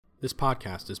This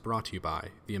podcast is brought to you by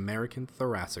the American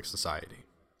Thoracic Society.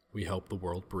 We help the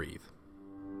world breathe.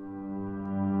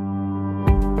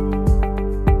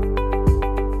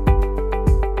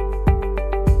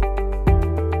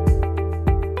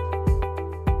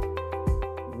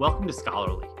 Welcome to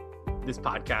Scholarly, this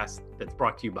podcast that's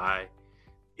brought to you by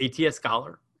ATS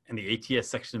Scholar and the ATS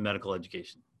section of medical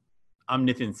education. I'm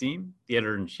Nitin Seam, the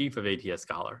editor-in-chief of ATS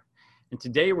Scholar, and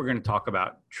today we're going to talk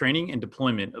about training and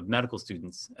deployment of medical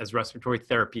students as respiratory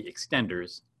therapy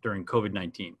extenders during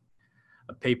COVID-19,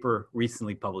 a paper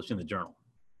recently published in the journal.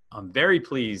 I'm very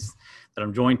pleased that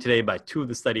I'm joined today by two of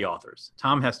the study authors,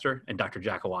 Tom Hester and Dr.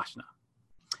 Jack Awashna.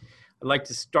 I'd like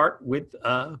to start with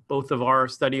both of our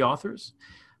study authors.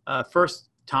 First,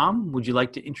 Tom, would you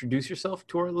like to introduce yourself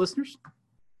to our listeners?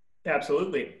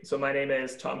 Absolutely. So my name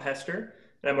is Tom Hester,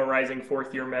 and I'm a rising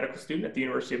fourth-year medical student at the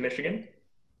University of Michigan.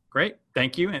 Great,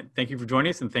 thank you, and thank you for joining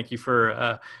us, and thank you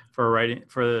for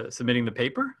submitting the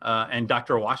paper. And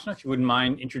Dr. Awashna, if you wouldn't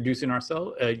mind introducing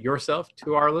yourself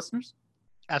to our listeners.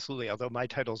 Absolutely, although my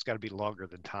title's got to be longer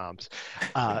than Tom's.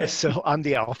 So I'm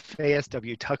the Alphaeus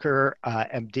W. Tucker,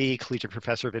 MD, Collegiate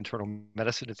Professor of Internal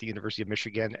Medicine at the University of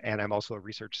Michigan, and I'm also a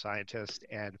research scientist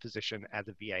and physician at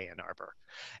the VA Ann Arbor.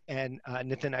 And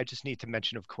Nitin, I just need to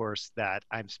mention, of course, that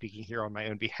I'm speaking here on my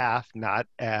own behalf, not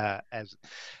as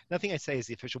nothing I say is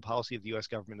the official policy of the U.S.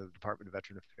 government or the Department of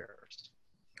Veteran Affairs.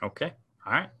 Okay,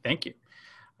 all right, thank you.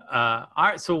 All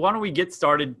right, so why don't we get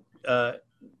started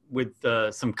with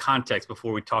some context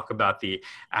before we talk about the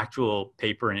actual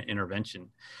paper and intervention.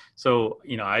 So,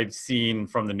 I've seen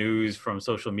from the news, from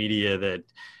social media, that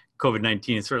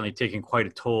COVID-19 is certainly taking quite a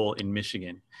toll in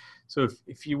Michigan. So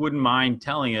if you wouldn't mind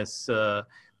telling us,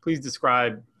 please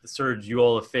describe the surge you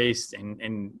all have faced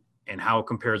and how it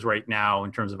compares right now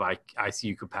in terms of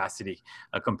ICU capacity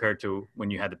compared to when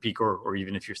you had the peak or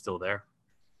even if you're still there.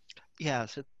 Yeah,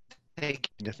 so thank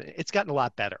you, Nathan. It's gotten a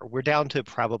lot better. We're down to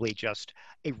probably just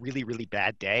a really, really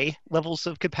bad day levels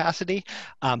of capacity,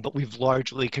 but we've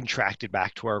largely contracted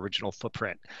back to our original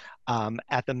footprint.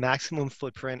 At the maximum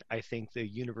footprint, I think the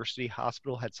university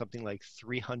hospital had something like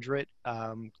 300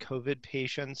 COVID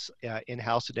patients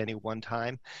in-house at any one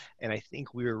time. And I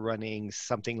think we were running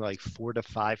something like 4 to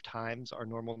 5 times our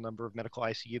normal number of medical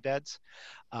ICU beds.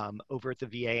 Over at the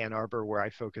VA Ann Arbor, where I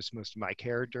focused most of my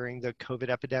care during the COVID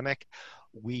epidemic,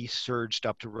 we surged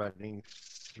up to running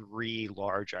 3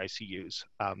 large ICUs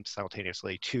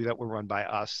simultaneously, 2 that were run by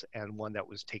us and 1 that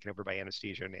was taken over by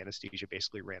anesthesia, and anesthesia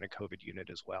basically ran a COVID unit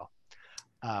as well.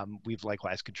 We've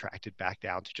likewise contracted back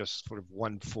down to just sort of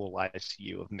 1 full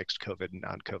ICU of mixed COVID and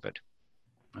non-COVID.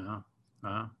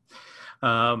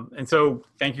 And so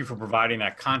thank you for providing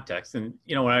that context. And,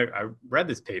 when I read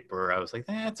this paper, I was like,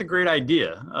 that's a great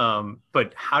idea.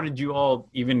 But how did you all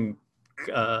even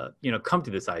come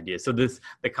to this idea? So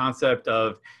the concept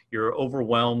of you're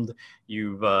overwhelmed,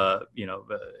 you've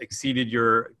exceeded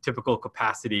your typical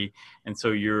capacity, and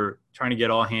so you're trying to get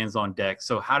all hands on deck.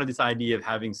 So how did this idea of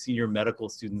having senior medical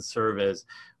students serve as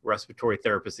respiratory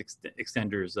therapist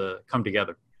extenders come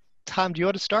together? Tom, do you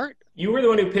want to start? You were the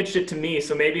one who pitched it to me,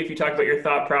 so maybe if you talk about your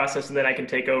thought process and then I can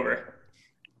take over.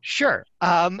 Sure.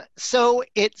 So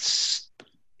it's,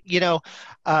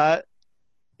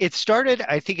 it started,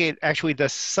 I think, actually the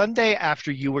Sunday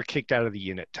after you were kicked out of the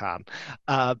unit, Tom,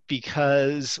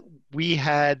 because we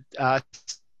had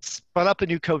spun up a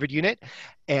new COVID unit,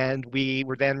 and we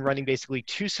were then running basically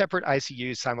 2 separate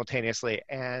ICUs simultaneously.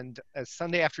 And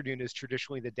Sunday afternoon is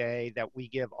traditionally the day that we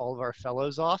give all of our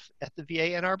fellows off at the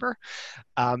VA Ann Arbor.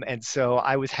 And so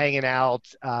I was hanging out,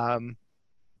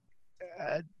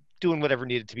 doing whatever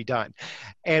needed to be done.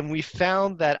 And we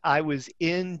found that I was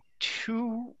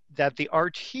that the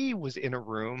RT was in a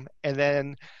room, and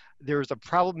then there was a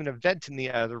problem in a vent in the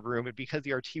other room, and because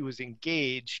the RT was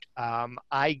engaged,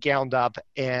 I gowned up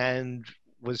and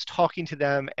was talking to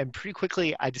them, and pretty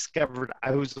quickly I discovered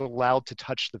I was allowed to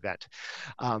touch the vent.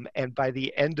 And by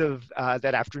the end of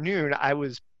that afternoon, I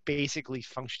was basically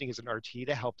functioning as an RT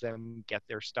to help them get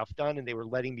their stuff done, and they were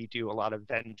letting me do a lot of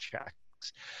vent checks.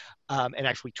 And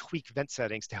actually tweak vent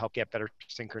settings to help get better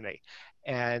synchrony.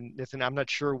 And Nathan, I'm not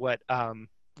sure what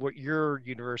your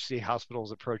university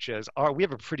hospital's approach is. We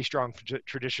have a pretty strong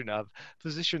tradition of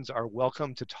physicians are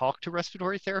welcome to talk to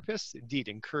respiratory therapists, indeed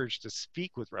encouraged to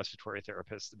speak with respiratory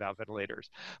therapists about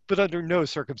ventilators, but under no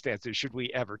circumstances should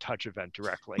we ever touch a vent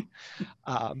directly.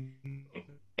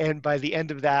 And by the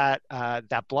end of that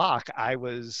block,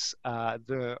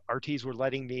 the RTs were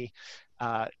letting me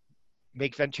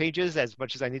make vent changes as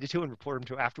much as I needed to and report them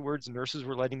to afterwards. Nurses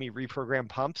were letting me reprogram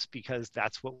pumps because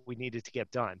that's what we needed to get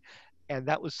done. And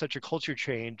that was such a culture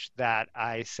change that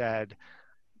I said,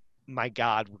 my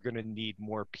God, we're going to need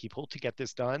more people to get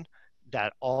this done,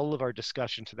 that all of our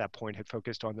discussion to that point had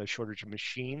focused on the shortage of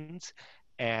machines.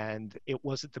 And it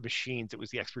wasn't the machines, it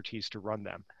was the expertise to run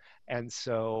them. And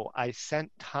so I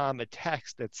sent Tom a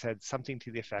text that said something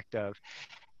to the effect of,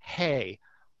 hey,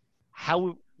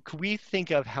 how could we think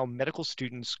of how medical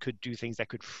students could do things that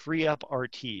could free up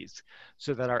RTs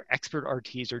so that our expert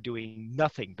RTs are doing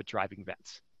nothing but driving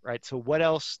vets, right? So what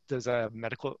else does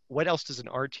an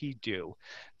RT do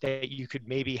that you could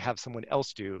maybe have someone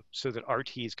else do so that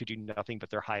RTs could do nothing but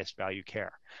their highest value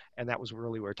care? And that was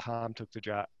really where Tom took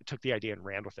the idea and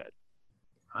ran with it.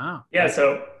 Wow. Yeah,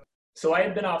 so I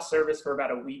had been off service for about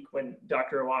a week when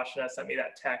Dr. Awashina sent me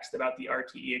that text about the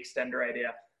RTE extender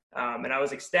idea. And I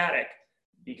was ecstatic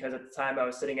because at the time I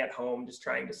was sitting at home just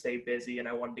trying to stay busy and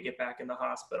I wanted to get back in the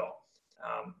hospital.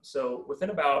 So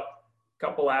within about a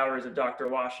couple hours of Dr.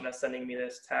 Awashina sending me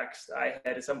this text, I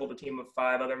had assembled a team of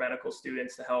 5 other medical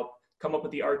students to help come up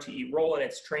with the RTE role in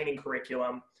its training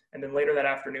curriculum. And then later that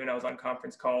afternoon, I was on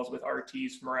conference calls with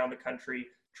RTs from around the country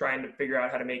trying to figure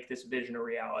out how to make this vision a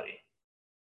reality.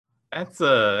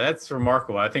 That's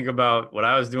remarkable. I think about what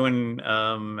I was doing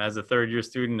as a third-year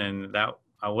student, and that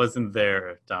I wasn't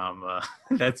there, Tom.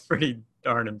 That's pretty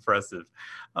darn impressive.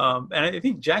 And I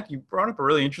think, Jack, you brought up a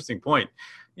really interesting point.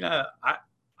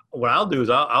 What I'll do is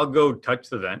I'll go touch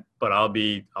the vent, but I'll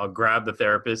grab the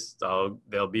therapist.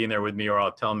 They'll be in there with me, or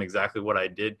I'll tell them exactly what I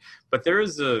did. But there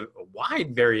is a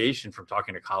wide variation from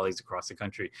talking to colleagues across the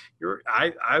country.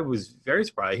 I was very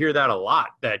surprised. I hear that a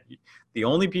lot, that the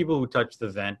only people who touch the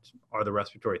vent are the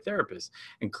respiratory therapists.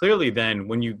 And clearly then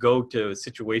when you go to a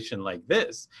situation like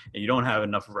this and you don't have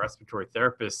enough respiratory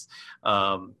therapists,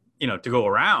 to go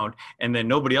around, and then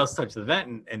nobody else touched the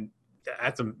vent, and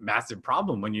that's a massive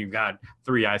problem when you've got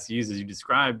 3 ICUs, as you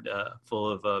described,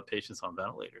 full of patients on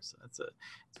ventilators. So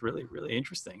it's really, really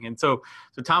interesting. And so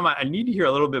Tom, I need to hear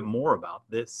a little bit more about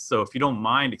this. So if you don't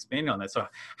mind expanding on that. So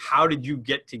how did you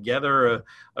get together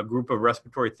a group of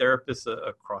respiratory therapists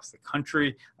across the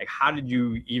country? Like, how did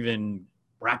you even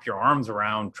wrap your arms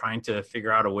around trying to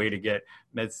figure out a way to get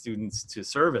med students to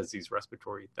serve as these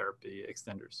respiratory therapy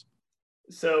extenders?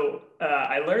 So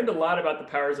I learned a lot about the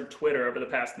powers of Twitter over the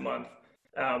past month.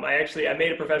 I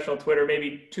made a professional Twitter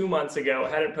maybe 2 months ago. I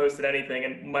hadn't posted anything,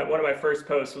 and one of my first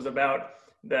posts was about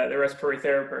the respiratory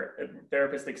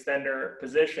therapist extender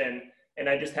position. And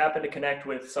I just happened to connect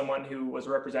with someone who was a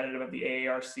representative of the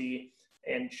AARC,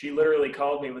 and she literally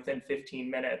called me within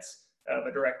 15 minutes of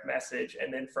a direct message.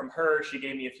 And then from her, she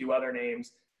gave me a few other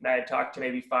names, and I had talked to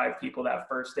maybe 5 people that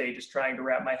first day, just trying to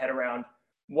wrap my head around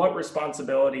what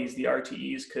responsibilities the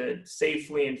RTEs could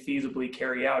safely and feasibly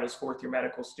carry out as 4th-year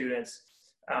medical students,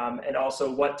 and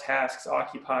also what tasks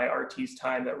occupy RTs'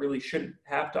 time that really shouldn't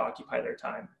have to occupy their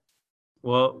time.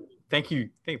 Well, thank you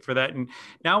for that. And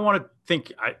now I want to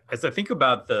think, as I think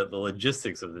about the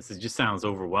logistics of this, it just sounds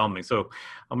overwhelming. So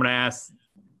I'm going to ask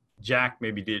Jack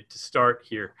maybe to start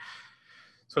here.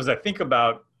 So as I think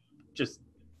about just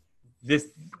this,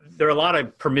 there are a lot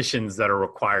of permissions that are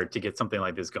required to get something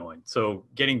like this going. So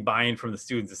getting buy-in from the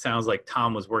students, it sounds like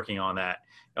Tom was working on that.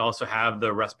 You also have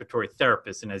the respiratory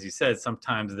therapist. And as you said,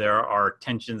 sometimes there are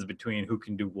tensions between who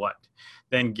can do what.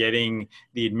 Then getting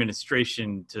the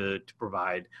administration to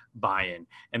provide buy-in.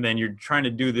 And then you're trying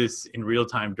to do this in real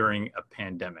time during a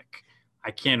pandemic.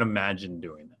 I can't imagine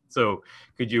doing that. So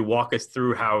could you walk us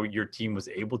through how your team was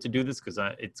able to do this? Because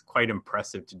it's quite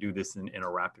impressive to do this in a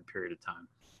rapid period of time.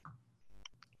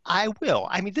 I will.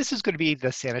 I mean, this is going to be the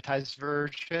sanitized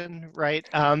version, right?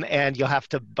 And you'll have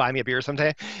to buy me a beer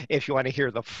someday if you want to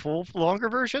hear the full, longer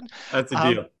version. That's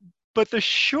a deal. But the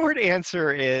short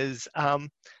answer is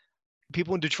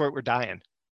people in Detroit were dying.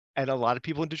 And a lot of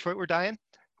people in Detroit were dying.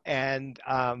 And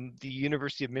the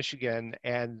University of Michigan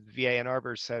and VA Ann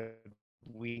Arbor said,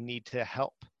 we need to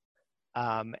help.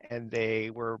 And they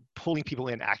were pulling people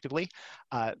in actively.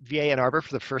 VA Ann Arbor,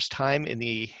 for the first time in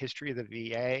the history of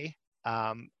the VA,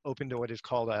 opened to what is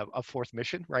called a 4th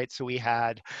mission, right? So we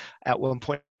had at one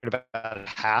point about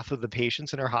half of the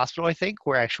patients in our hospital, I think,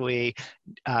 were actually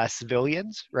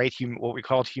civilians, right? What we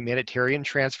called humanitarian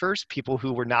transfers, people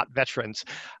who were not veterans,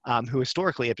 who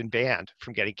historically had been banned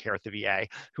from getting care at the VA,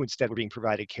 who instead were being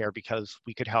provided care because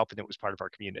we could help and it was part of our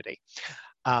community.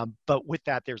 But with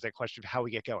that, there's that question of how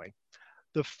we get going.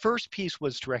 The first piece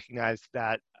was to recognize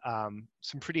that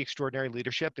some pretty extraordinary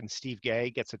leadership, and Steve Gay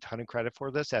gets a ton of credit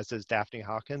for this, as does Daphne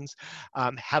Hawkins,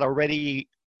 had already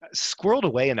squirreled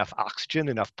away enough oxygen,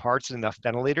 enough parts, and enough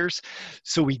ventilators,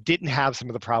 so we didn't have some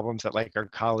of the problems that like our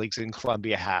colleagues in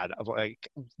Columbia had of like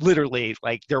literally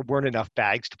like there weren't enough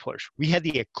bags to push. We had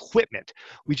the equipment,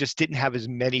 we just didn't have as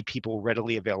many people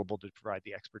readily available to provide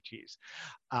the expertise.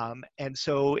 And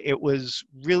so it was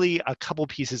really a couple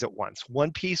pieces at once.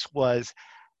 One piece was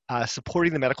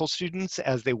supporting the medical students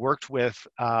as they worked with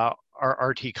our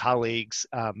RT colleagues,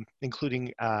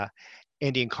 including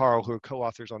Andy and Carl, who are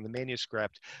co-authors on the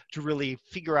manuscript, to really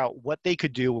figure out what they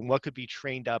could do and what could be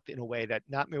trained up in a way that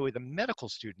not merely the medical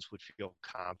students would feel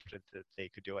confident that they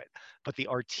could do it, but the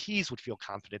RTs would feel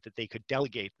confident that they could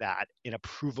delegate that in a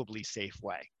provably safe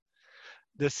way.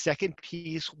 The second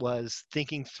piece was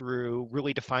thinking through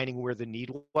really defining where the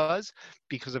need was,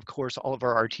 because of course all of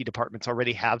our RT departments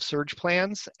already have surge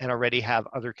plans and already have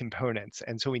other components.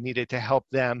 And so we needed to help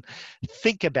them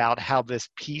think about how this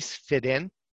piece fit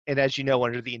in. And as you know,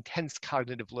 under the intense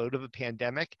cognitive load of a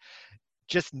pandemic,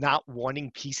 just not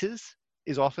wanting pieces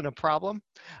is often a problem.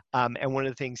 And one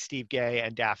of the things Steve Gay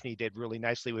and Daphne did really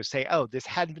nicely was say, oh, this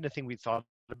hadn't been a thing we thought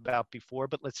about before,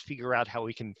 but let's figure out how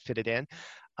we can fit it in.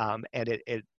 And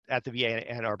it at the VA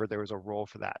in Ann Arbor, there was a role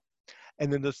for that.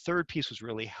 And then the third piece was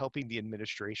really helping the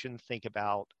administration think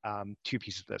about two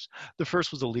pieces of this. The first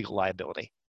was the legal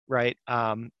liability, right?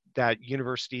 That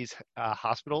universities,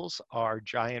 hospitals are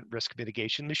giant risk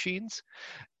mitigation machines,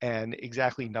 and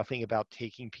exactly nothing about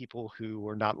taking people who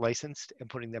are not licensed and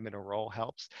putting them in a role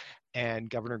helps. And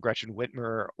Governor Gretchen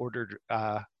Whitmer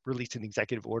released an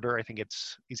executive order. I think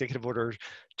it's Executive Order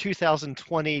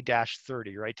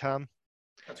 2020-30, right, Tom?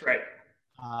 That's right.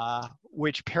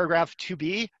 Which paragraph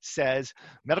 2B says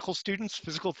medical students,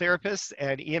 physical therapists,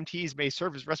 and EMTs may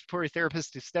serve as respiratory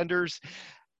therapists, extenders,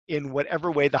 in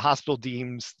whatever way the hospital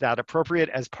deems that appropriate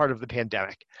as part of the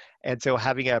pandemic. And so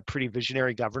having a pretty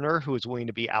visionary governor who is willing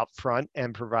to be out front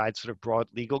and provide sort of broad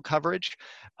legal coverage,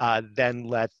 then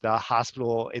let the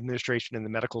hospital administration and the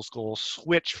medical school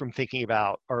switch from thinking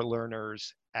about our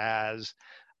learners as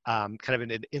kind of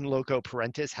an in loco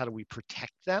parentis, how do we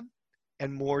protect them?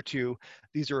 And more to,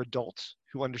 these are adults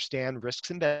who understand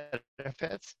risks and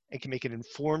benefits and can make an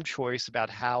informed choice about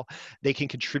how they can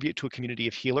contribute to a community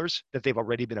of healers that they've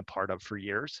already been a part of for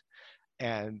years.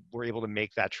 And we're able to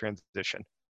make that transition.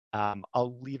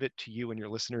 I'll leave it to you and your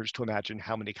listeners to imagine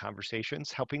how many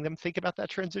conversations helping them think about that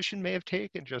transition may have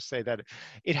taken. Just say that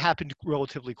it happened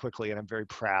relatively quickly, and I'm very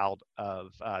proud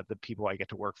of the people I get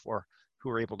to work for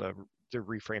who are able to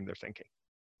reframe their thinking.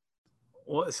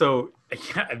 Well, so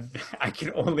I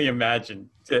can only imagine,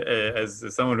 as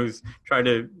someone who's tried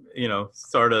to,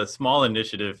 start a small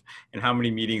initiative, and how many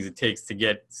meetings it takes to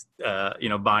get,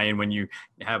 buy-in when you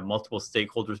have multiple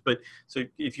stakeholders. But so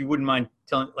if you wouldn't mind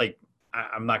telling,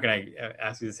 I'm not going to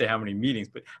ask you to say how many meetings,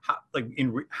 but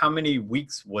how many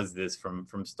weeks was this from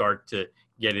start to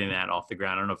getting that off the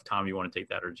ground? I don't know if Tom, you want to take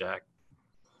that, or Jack.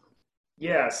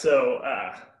 Yeah. So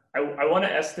I want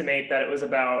to estimate that it was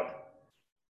about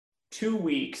 2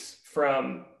 weeks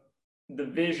from the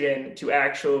vision to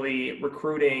actually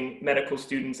recruiting medical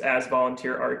students as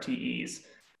volunteer RTEs.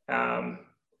 And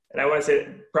I want to say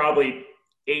probably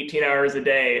 18 hours a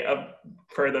day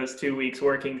for those 2 weeks,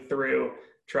 working through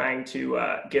trying to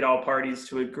get all parties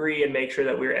to agree and make sure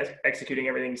that we're executing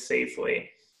everything safely.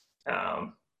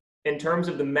 In terms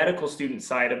of the medical student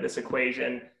side of this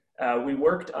equation, we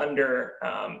worked under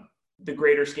the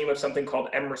greater scheme of something called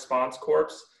M-Response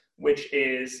Corps, which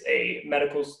is a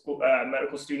medical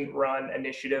student-run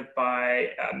initiative by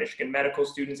Michigan medical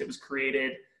students. It was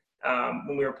created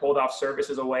when we were pulled off service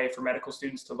as a way for medical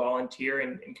students to volunteer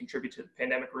and contribute to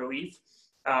pandemic relief.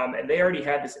 And they already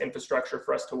had this infrastructure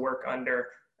for us to work under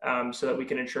so that we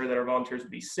can ensure that our volunteers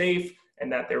would be safe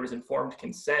and that there was informed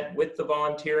consent with the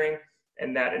volunteering,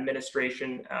 and that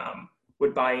administration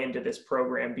would buy into this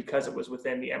program because it was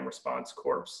within the M-Response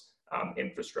Corps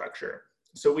infrastructure.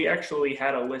 So we actually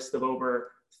had a list of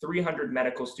over 300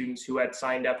 medical students who had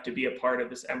signed up to be a part of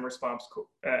this M-Response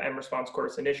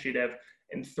Course initiative.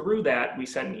 And through that, we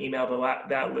sent an email to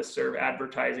that listserv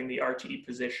advertising the RTE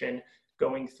position,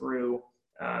 going through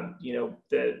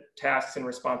the tasks and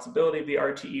responsibility of the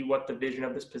RTE, what the vision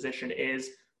of this position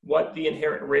is, what the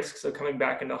inherent risks of coming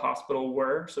back into hospital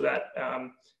were, so that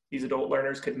these adult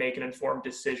learners could make an informed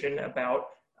decision about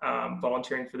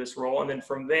volunteering for this role. And then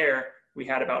from there, we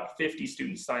had about 50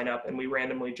 students sign up, and we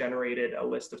randomly generated a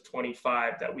list of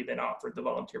 25 that we then offered the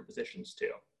volunteer positions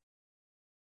to.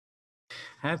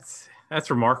 That's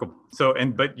remarkable. So,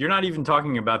 but you're not even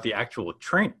talking about the actual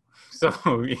training. So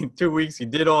in 2 weeks, you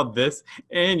did all this,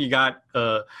 and you got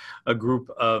a group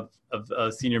of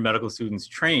senior medical students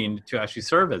trained to actually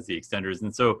serve as the extenders.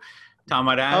 And so, Tom,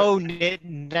 I'd ask. Oh,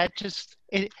 that just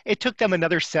It took them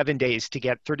another 7 days to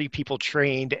get 30 people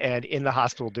trained and in the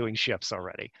hospital doing shifts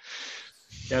already.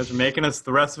 You guys are making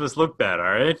the rest of us look bad,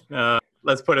 all right?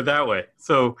 Let's put it that way.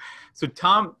 So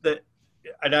Tom,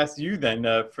 I'd ask you then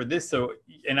for this. So,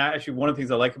 and actually, one of the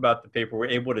things I like about the paper, we're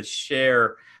able to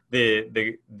share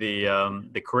the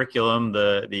curriculum,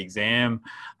 the exam,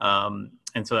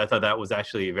 and so I thought that was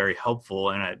actually very helpful,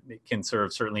 and it can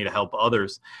serve certainly to help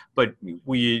others. But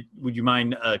would you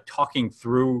mind talking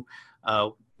through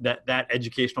that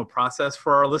educational process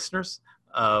for our listeners?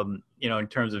 In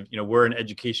terms of, we're an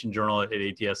education journal at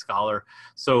ATS Scholar.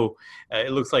 So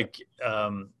it looks like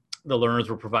the learners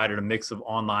were provided a mix of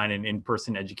online and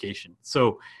in-person education.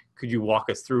 So could you walk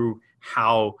us through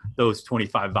how those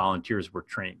 25 volunteers were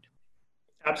trained?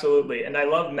 Absolutely. And I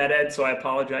love MedEd, so I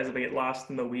apologize if I get lost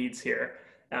in the weeds here.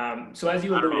 So as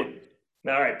you alluded,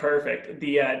 all right, perfect.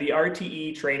 The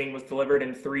RTE training was delivered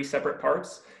in 3 separate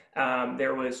parts.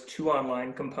 There was 2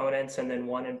 online components and then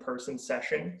 1 in-person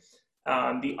session.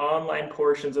 The online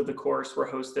portions of the course were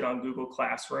hosted on Google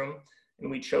Classroom, and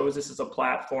we chose this as a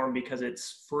platform because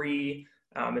it's free,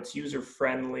 it's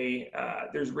user-friendly,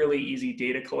 there's really easy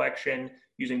data collection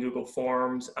using Google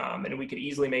Forms, and we could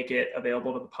easily make it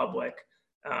available to the public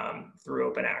through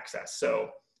open access. So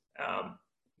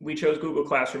we chose Google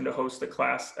Classroom to host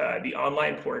the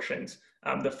online portions.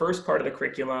 The first part of the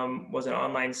curriculum was an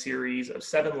online series of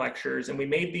 7 lectures, and we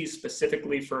made these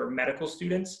specifically for medical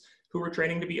students who were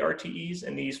training to be RTEs,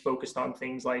 and these focused on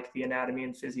things like the anatomy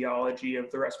and physiology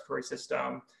of the respiratory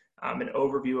system, an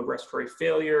overview of respiratory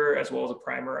failure, as well as a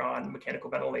primer on mechanical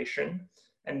ventilation.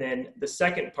 And then the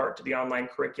second part to the online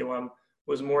curriculum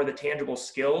was more the tangible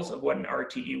skills of what an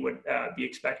RTE would be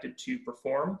expected to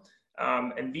perform.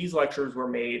 And these lectures were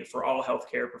made for all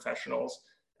healthcare professionals,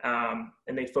 and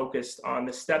they focused on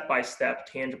the step-by-step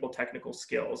tangible technical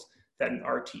skills that an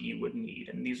RTE would need.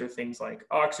 And these are things like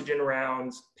oxygen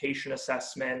rounds, patient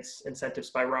assessments, incentive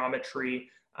spirometry,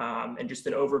 and just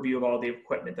an overview of all the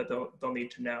equipment that they'll need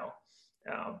to know.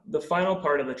 The final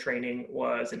part of the training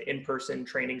was an in-person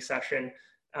training session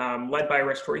led by a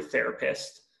respiratory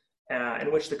therapist,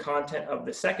 in which the content of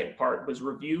the second part was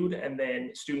reviewed, and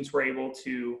then students were able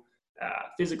to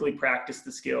physically practice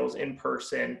the skills in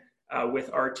person with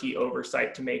RT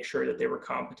oversight to make sure that they were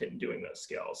competent in doing those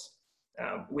skills.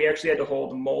 We actually had to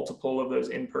hold multiple of those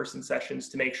in-person sessions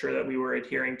to make sure that we were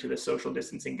adhering to the social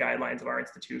distancing guidelines of our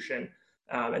institution.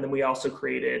 And then we also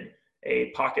created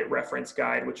a pocket reference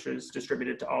guide, which was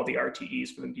distributed to all the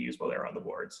RTEs for them to use while they're on the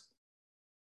boards.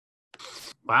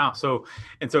 Wow. So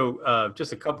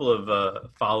just a couple of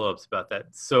follow-ups about that.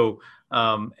 So,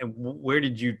 and where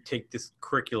did you take this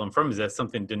curriculum from? Is that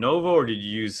something de novo, or did you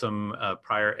use some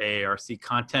prior AARC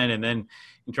content? And then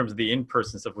in terms of the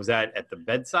in-person stuff, was that at the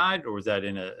bedside, or was that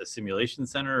in a simulation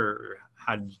center, or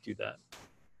how did you do that?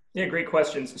 Yeah, great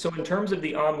questions. So in terms of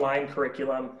the online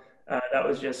curriculum, that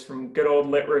was just from good old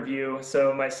Lit Review.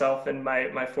 So myself and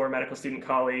my 4 medical student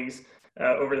colleagues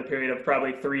over the period of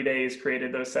probably 3 days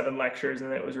created those 7 lectures,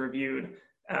 and it was reviewed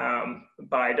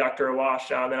by Dr.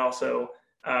 Awasha and then also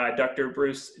Dr.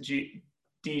 Bruce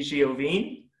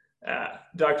DiGiovine.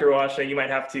 Dr. Awasha, you might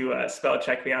have to spell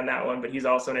check me on that one, but he's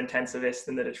also an intensivist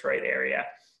in the Detroit area.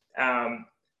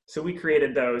 So we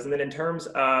created those. And then in terms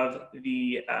of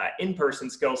the in-person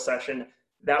skills session,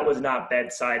 that was not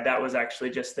bedside. That was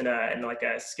actually just in like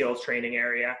a skills training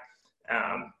area.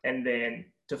 And then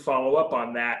to follow up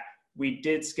on that, we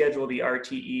did schedule the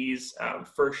RTEs.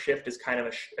 First shift is kind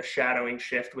of a shadowing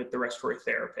shift with the respiratory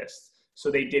therapists.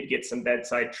 So they did get some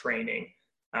bedside training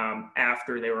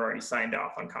after they were already signed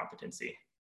off on competency.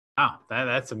 Wow,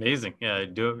 that's amazing. Yeah,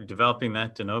 developing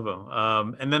that de novo.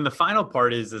 And then the final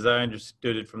part is, as I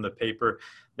understood it from the paper,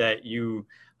 that you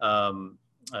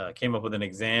came up with an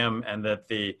exam, and that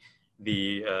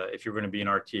if you're going to be an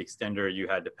RT extender, you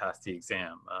had to pass the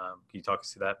exam. Can you talk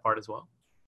us through that part as well?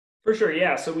 For sure,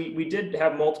 yeah. So we did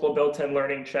have multiple built-in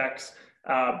learning checks,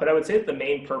 but I would say that the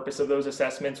main purpose of those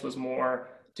assessments was more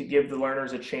to give the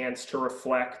learners a chance to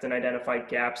reflect and identify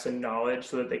gaps in knowledge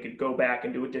so that they could go back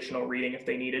and do additional reading if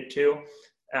they needed to.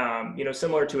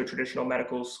 Similar to a traditional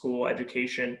medical school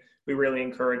education, we really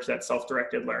encourage that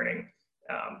self-directed learning.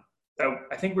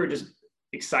 I think we're just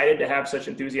excited to have such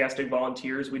enthusiastic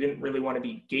volunteers. We didn't really want to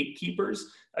be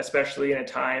gatekeepers, especially in a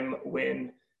time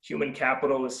when human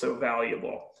capital is so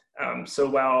valuable. So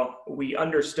while we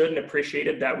understood and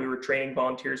appreciated that we were training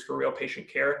volunteers for real patient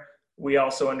care, we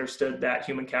also understood that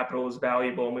human capital is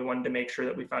valuable, and we wanted to make sure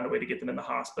that we found a way to get them in the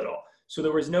hospital. So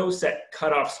there was no set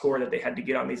cutoff score that they had to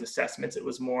get on these assessments. It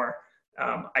was more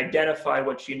identify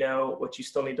what you know, what you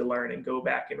still need to learn, and go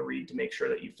back and read to make sure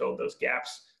that you filled those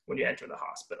gaps when you enter the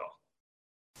hospital.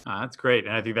 That's great.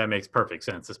 And I think that makes perfect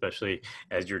sense, especially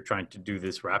as you're trying to do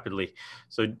this rapidly.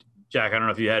 So, Jack, I don't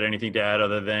know if you had anything to add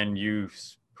other than you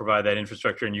provide that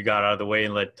infrastructure and you got out of the way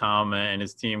and let Tom and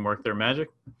his team work their magic.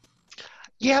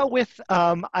 Yeah,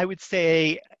 I would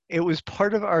say it was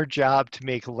part of our job to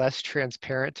make less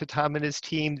transparent to Tom and his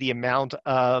team the amount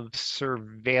of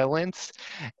surveillance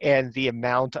and the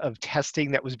amount of testing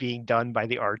that was being done by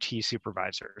the RT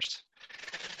supervisors.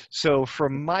 So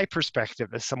from my perspective,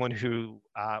 as someone who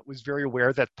was very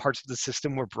aware that parts of the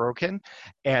system were broken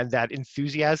and that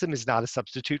enthusiasm is not a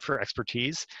substitute for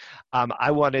expertise,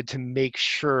 I wanted to make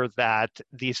sure that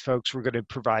these folks were going to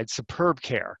provide superb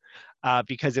care.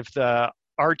 Because if the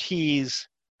RTs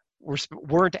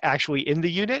weren't actually in the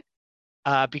unit,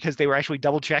 because they were actually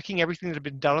double checking everything that had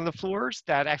been done on the floors,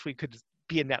 that actually could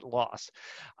be a net loss.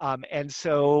 And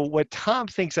so what Tom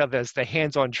thinks of as the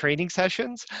hands-on training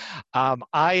sessions,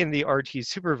 I and the RT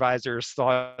supervisors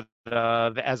thought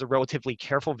of as a relatively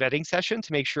careful vetting session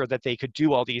to make sure that they could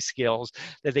do all these skills,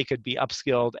 that they could be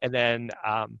upskilled, and then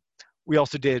we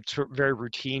also did very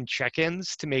routine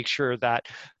check-ins to make sure that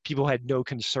people had no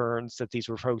concerns that these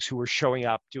were folks who were showing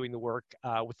up, doing the work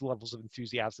with the levels of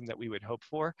enthusiasm that we would hope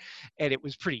for. And it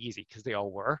was pretty easy because they all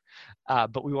were.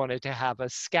 But we wanted to have a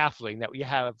scaffolding that we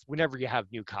have whenever you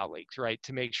have new colleagues, right?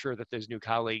 To make sure that those new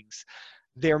colleagues,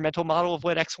 their mental model of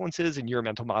what excellence is and your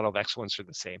mental model of excellence are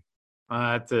the same.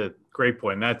 That's a great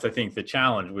point. And that's, I think, the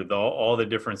challenge with all the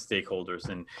different stakeholders.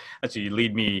 And actually, you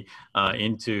lead me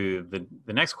into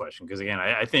the next question. Because again,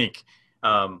 I think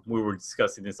we were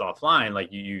discussing this offline.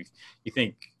 Like you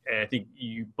think, and I think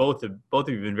you both of you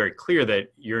have been very clear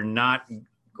that you're not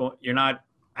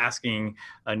asking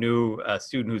a new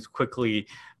student who's quickly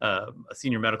a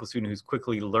senior medical student who's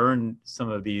quickly learned some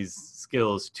of these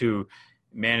skills to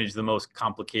manage the most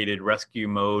complicated rescue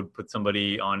mode, put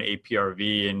somebody on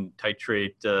APRV and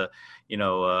titrate,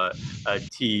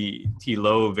 T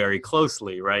low very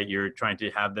closely, right? You're trying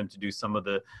to have them to do some of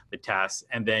the tasks.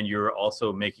 And then you're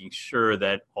also making sure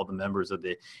that all the members of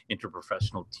the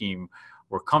interprofessional team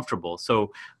were comfortable.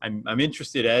 So I'm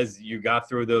interested, as you got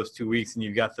through those 2 weeks and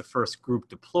you got the first group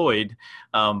deployed,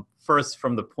 first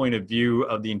from the point of view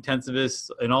of the intensivists,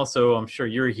 and also I'm sure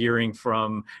you're hearing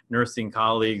from nursing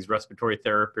colleagues, respiratory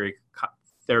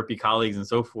therapy colleagues, and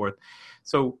so forth.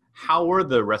 So how were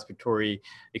the respiratory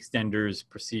extenders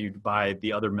perceived by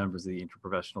the other members of the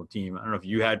interprofessional team? I don't know if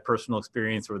you had personal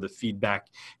experience or the feedback,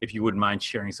 if you wouldn't mind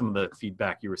sharing some of the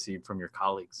feedback you received from your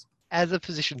colleagues. As a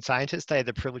physician scientist, I had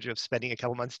the privilege of spending a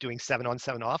couple months doing 7 on,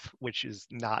 7 off, which is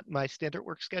not my standard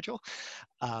work schedule.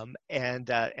 And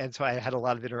so I had a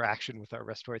lot of interaction with our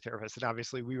respiratory therapists, and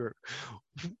obviously we were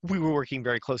working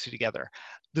very closely together.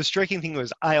 The striking thing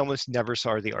was I almost never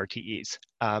saw the RTEs.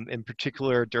 In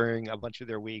particular, during a bunch of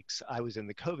their weeks, I was in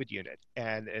the COVID unit,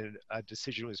 and a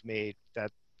decision was made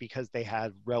that because they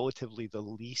had relatively the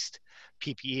least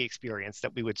PPE experience,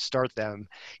 that we would start them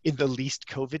in the least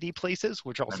COVID-y places,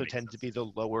 which also tend to be the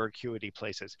lower acuity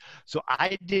places. So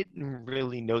I didn't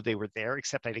really know they were there,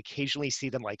 except I'd occasionally see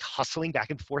them like hustling back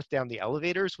and forth down the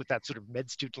elevators with that sort of med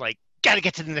student, like, gotta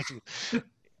get to the next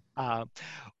one.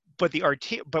 But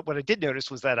what I did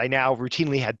notice was that I now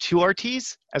routinely had 2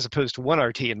 RTs as opposed to 1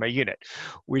 RT in my unit,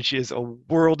 which is a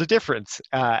world of difference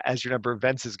as your number of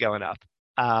events is going up.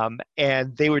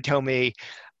 And they would tell me,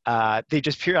 they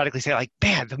just periodically say, like,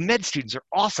 man, the med students are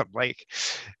awesome, like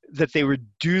that they would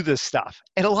do this stuff.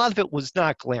 And a lot of it was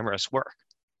not glamorous work,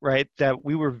 right? That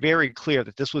we were very clear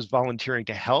that this was volunteering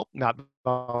to help, not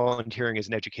volunteering as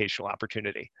an educational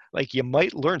opportunity. Like, you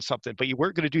might learn something, but you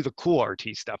weren't going to do the cool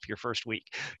RT stuff your first week.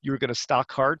 You were going to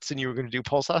stock hearts and you were going to do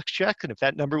pulse ox check. And if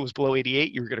that number was below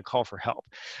 88, you were going to call for help.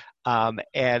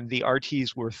 And the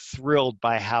RTs were thrilled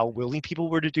by how willing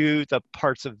people were to do the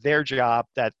parts of their job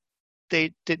that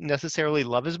they didn't necessarily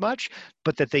love as much,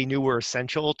 but that they knew were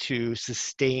essential to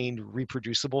sustained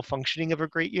reproducible functioning of a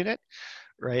great unit,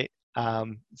 right?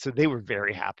 So they were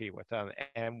very happy with them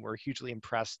and were hugely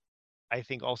impressed. I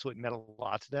think also it meant a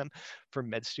lot to them for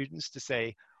med students to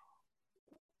say,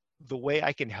 the way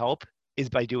I can help is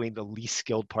by doing the least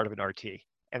skilled part of an RT.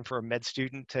 And for a med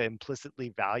student to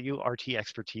implicitly value RT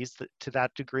expertise to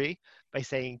that degree by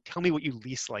saying, tell me what you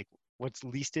least like, what's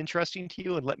least interesting to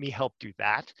you, and let me help do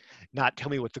that, not tell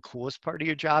me what the coolest part of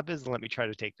your job is and let me try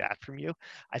to take that from you.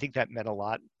 I think that meant a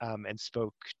lot and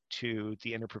spoke to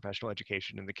the interprofessional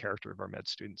education and the character of our med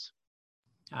students.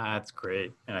 That's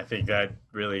great. And I think that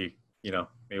really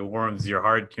it warms your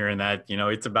heart hearing that,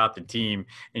 it's about the team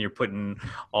and you're putting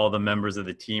all the members of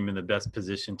the team in the best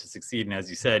position to succeed. And as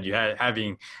you said,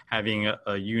 having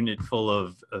a unit full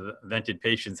of vented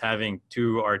patients, having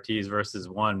 2 RTs versus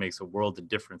 1 makes a world of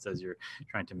difference as you're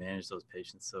trying to manage those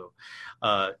patients. So,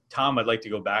 Tom, I'd like to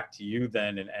go back to you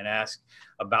then and ask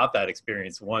about that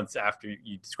experience once after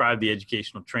you described the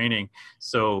educational training.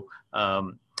 So,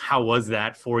 how was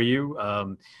that for you?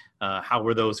 How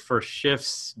were those first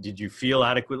shifts? Did you feel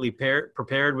adequately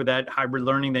prepared with that hybrid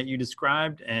learning that you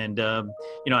described? And,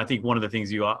 I think one of the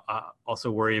things you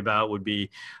also worry about would be,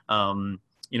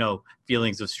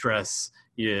 feelings of stress,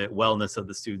 wellness of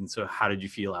the students. So how did you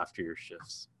feel after your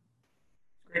shifts?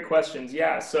 Great questions.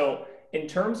 Yeah. So in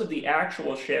terms of the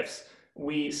actual shifts,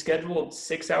 we scheduled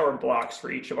 6-hour blocks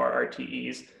for each of our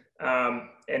RTEs.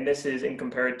 And this is in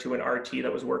compared to an RT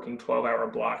that was working 12-hour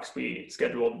blocks. We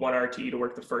scheduled one RT to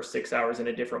work the first 6 hours and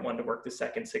a different one to work the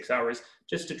second 6 hours,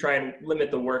 just to try and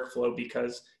limit the workflow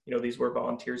because, these were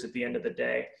volunteers at the end of the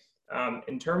day.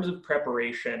 In terms of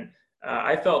preparation,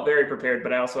 I felt very prepared,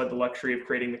 but I also had the luxury of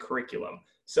creating the curriculum.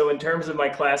 So in terms of my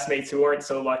classmates who weren't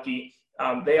so lucky,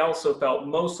 they also felt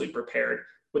mostly prepared,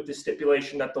 with the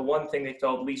stipulation that the one thing they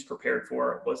felt least prepared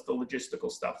for was the logistical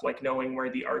stuff, like knowing where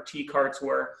the RT carts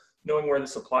were, knowing where the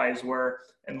supplies were,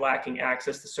 and lacking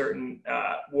access to certain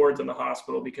wards in the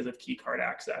hospital because of key card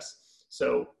access.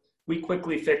 So we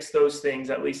quickly fixed those things,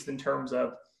 at least in terms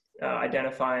of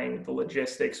identifying the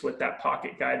logistics with that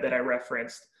pocket guide that I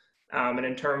referenced. And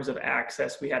in terms of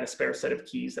access, we had a spare set of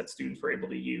keys that students were able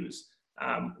to use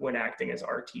when acting as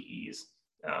RTEs.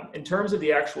 In terms of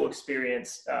the actual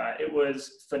experience, it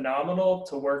was phenomenal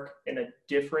to work in a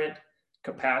different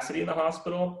capacity in the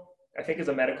hospital. I think as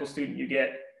a medical student, you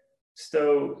get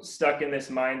so stuck in this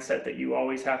mindset that you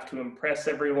always have to impress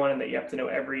everyone and that you have to know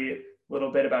every little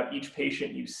bit about each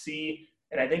patient you see.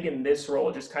 And I think in this role,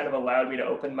 it just kind of allowed me to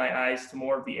open my eyes to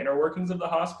more of the inner workings of the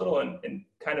hospital and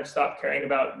kind of stop caring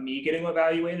about me getting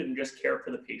evaluated and just care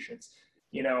for the patients.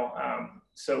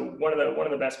 So one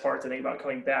of the best parts I think about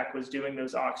coming back was doing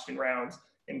those oxygen rounds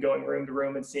and going room to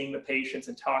room and seeing the patients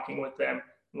and talking with them,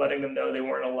 letting them know they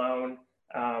weren't alone.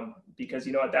 Because,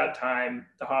 at that time,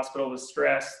 the hospital was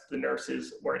stressed. The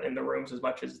nurses weren't in the rooms as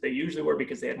much as they usually were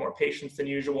because they had more patients than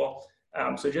usual.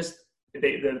 So just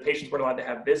the patients weren't allowed to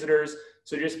have visitors.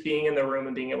 So just being in the room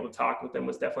and being able to talk with them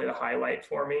was definitely the highlight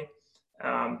for me.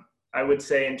 I would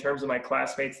say in terms of my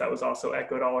classmates, that was also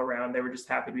echoed all around. They were just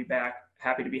happy to be back,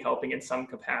 happy to be helping in some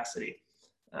capacity.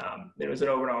 It was an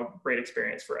overall great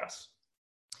experience for us.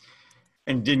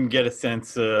 And didn't get a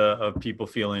sense of people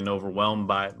feeling overwhelmed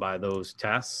by those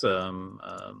tests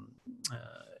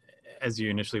as you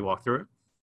initially walked through it?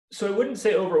 So I wouldn't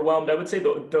say overwhelmed. I would say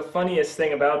the funniest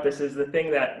thing about this is the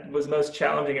thing that was most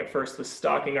challenging at first was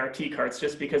stocking our T carts,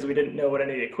 just because we didn't know what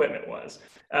any of the equipment was.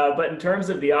 But in terms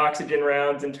of the oxygen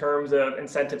rounds, in terms of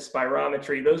intensive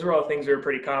spirometry, those were all things we were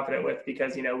pretty confident with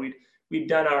because, we'd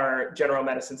done our general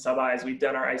medicine sub-Is, we'd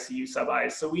done our ICU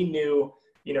sub-Is. So we knew,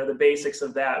 the basics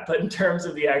of that. But in terms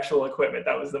of the actual equipment,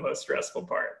 that was the most stressful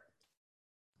part.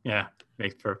 Yeah,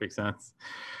 makes perfect sense.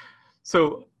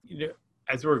 So,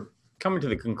 as we're coming to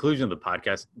the conclusion of the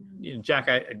podcast, Jack,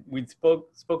 we'd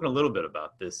spoken a little bit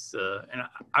about this, and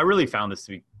I really found this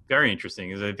to be very interesting,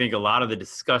 because I think a lot of the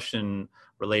discussion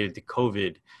related to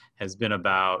COVID has been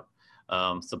about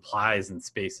supplies and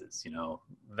spaces,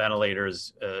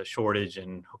 ventilators shortage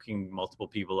and hooking multiple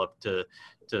people up to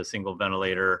a single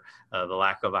ventilator, the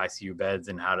lack of ICU beds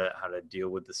and how to deal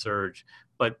with the surge.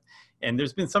 And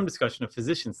there's been some discussion of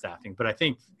physician staffing, but I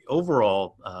think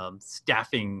overall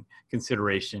staffing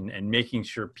consideration and making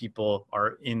sure people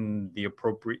are in the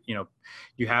appropriate,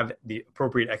 you have the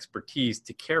appropriate expertise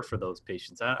to care for those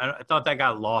patients. I thought that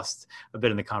got lost a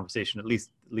bit in the conversation, at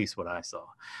least what I saw.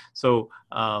 So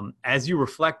as you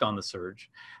reflect on the surge,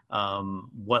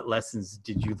 what lessons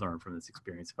did you learn from this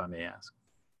experience, if I may ask?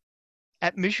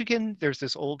 At Michigan, there's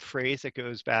this old phrase that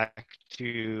goes back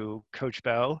to Coach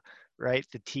Bo, right?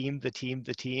 The team, the team,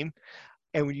 the team.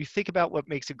 And when you think about what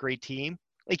makes a great team,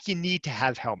 you need to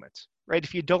have helmets, right?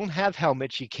 If you don't have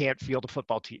helmets, you can't field a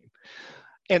football team.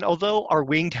 And although our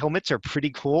winged helmets are pretty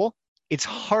cool, it's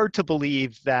hard to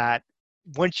believe that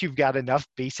once you've got enough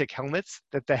basic helmets,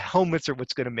 that the helmets are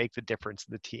what's going to make the difference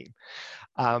in the team.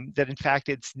 That in fact,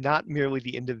 it's not merely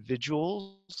the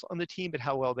individuals on the team, but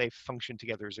how well they function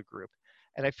together as a group.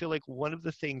 And I feel like one of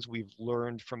the things we've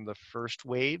learned from the first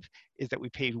wave is that we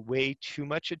paid way too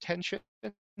much attention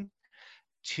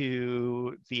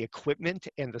to the equipment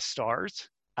and the stars,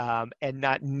 and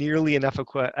not nearly enough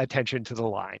attention to the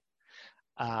line.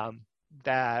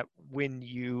 that when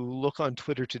you look on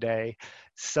Twitter today,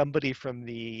 somebody from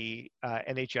the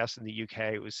NHS in the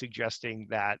UK was suggesting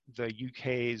that the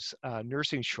UK's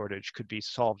nursing shortage could be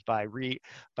solved by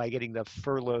getting the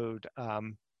furloughed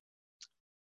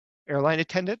airline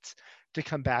attendants to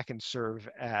come back and serve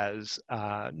as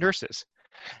nurses.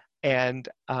 And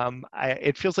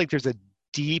it feels like there's a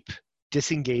deep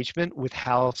disengagement with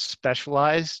how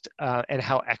specialized and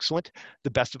how excellent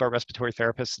the best of our respiratory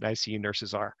therapists and ICU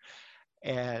nurses are.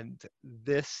 And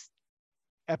this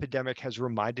epidemic has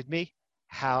reminded me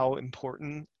how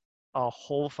important a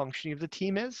whole functioning of the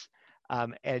team is,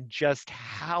 and just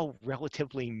how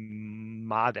relatively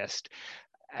modest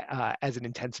as an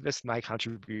intensivist my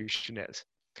contribution is.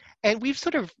 And we've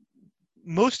sort of,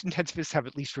 most intensivists have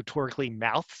at least rhetorically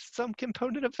mouthed some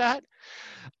component of that.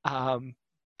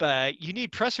 But you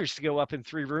need pressors to go up in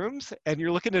 3 rooms, and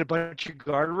you're looking at a bunch of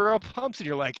guardrail pumps, and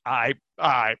you're like, I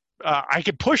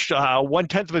could push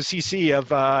 1/10 of a cc of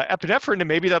epinephrine, and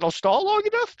maybe that'll stall long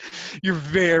enough. You're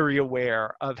very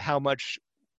aware of how much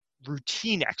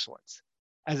routine excellence,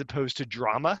 as opposed to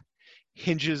drama,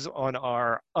 hinges on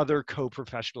our other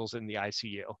co-professionals in the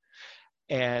ICU.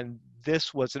 And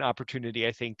this was an opportunity,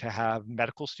 I think, to have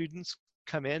medical students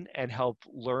come in and help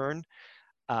learn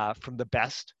from the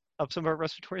best of some of our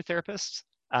respiratory therapists,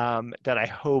 that I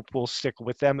hope will stick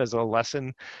with them as a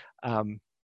lesson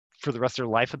for the rest of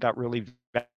their life about really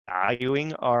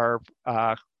valuing our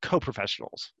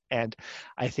co-professionals. And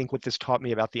I think what this taught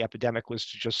me about the epidemic was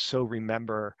to just so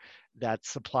remember that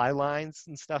supply lines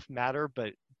and stuff matter,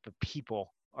 but the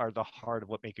people are the heart of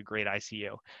what make a great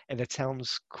ICU. And it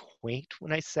sounds quaint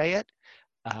when I say it,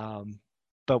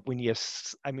 but when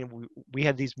we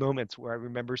had these moments where I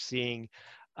remember seeing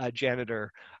a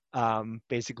janitor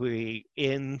basically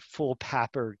in full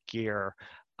PAPR gear,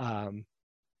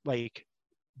 like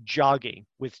jogging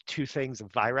with 2 things of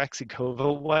Virex and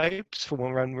Kova wipes from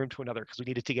one room to another, because we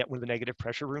needed to get one of the negative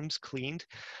pressure rooms cleaned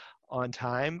on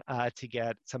time to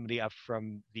get somebody up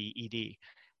from the ED.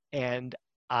 And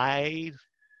I,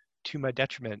 to my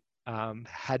detriment,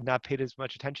 had not paid as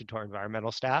much attention to our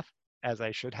environmental staff as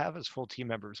I should have as full team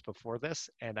members before this.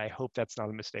 And I hope that's not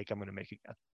a mistake I'm going to make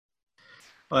again.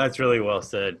 Well, that's really well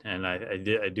said. And I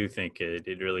do think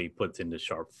it really puts into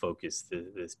sharp focus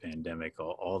this pandemic,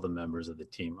 all the members of the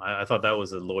team. I thought that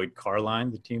was a Lloyd Carr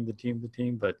line, the team,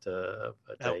 but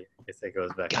I guess that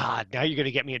goes back. God, now you're going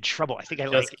to get me in trouble. I think I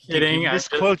just kidding. You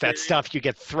misquote that stuff, you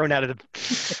get thrown out of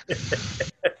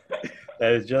the...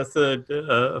 That is just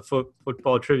a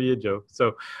football trivia joke.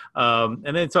 So,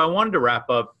 so I wanted to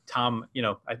wrap up, Tom.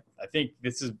 I think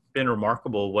this has been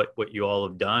remarkable what you all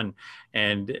have done,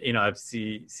 and I've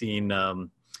seen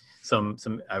some.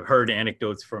 I've heard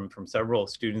anecdotes from several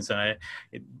students, and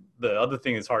the other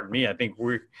thing that's hard to me. I think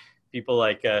we're people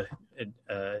like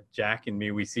Jack and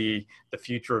me. We see the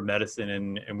future of medicine,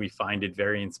 and we find it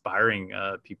very inspiring.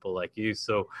 People like you.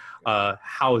 So,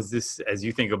 how is this as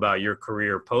you think about your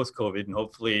career post-COVID? And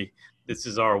hopefully, this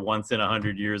is our once in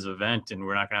 100 years event, and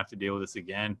we're not going to have to deal with this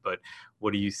again. But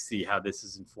what do you see how this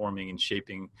is informing and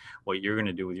shaping what you're going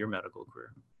to do with your medical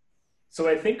career? So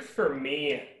I think for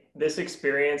me, this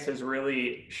experience has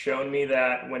really shown me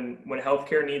that when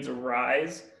healthcare needs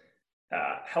arise,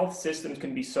 health systems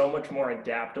can be so much more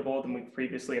adaptable than we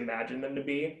previously imagined them to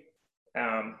be.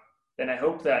 And I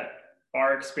hope that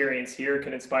our experience here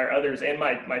can inspire others and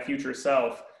my future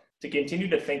self to continue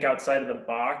to think outside of the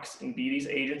box and be these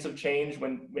agents of change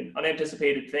when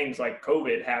unanticipated things like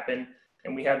COVID happen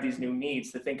and we have these new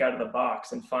needs, to think out of the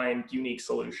box and find unique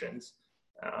solutions.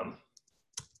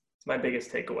 It's my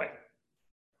biggest takeaway.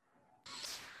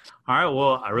 All right.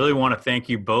 Well, I really want to thank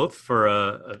you both for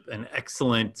an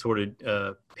excellent sort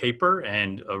of paper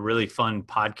and a really fun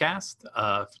podcast.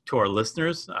 To our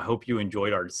listeners, I hope you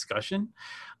enjoyed our discussion.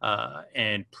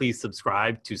 And please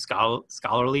subscribe to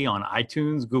Scholarly on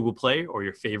iTunes, Google Play, or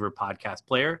your favorite podcast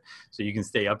player so you can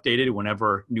stay updated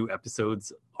whenever new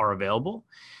episodes are available.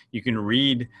 You can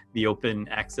read the open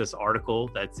access article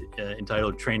that's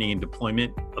entitled Training and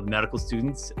Deployment of Medical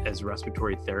Students as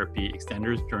Respiratory Therapy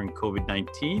Extenders During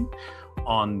COVID-19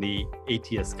 on the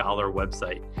ATS Scholar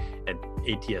website at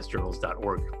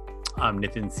atsjournals.org. I'm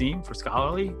Nitin Seam for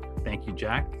Scholarly. Thank you,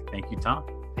 Jack. Thank you, Tom.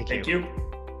 Thank you.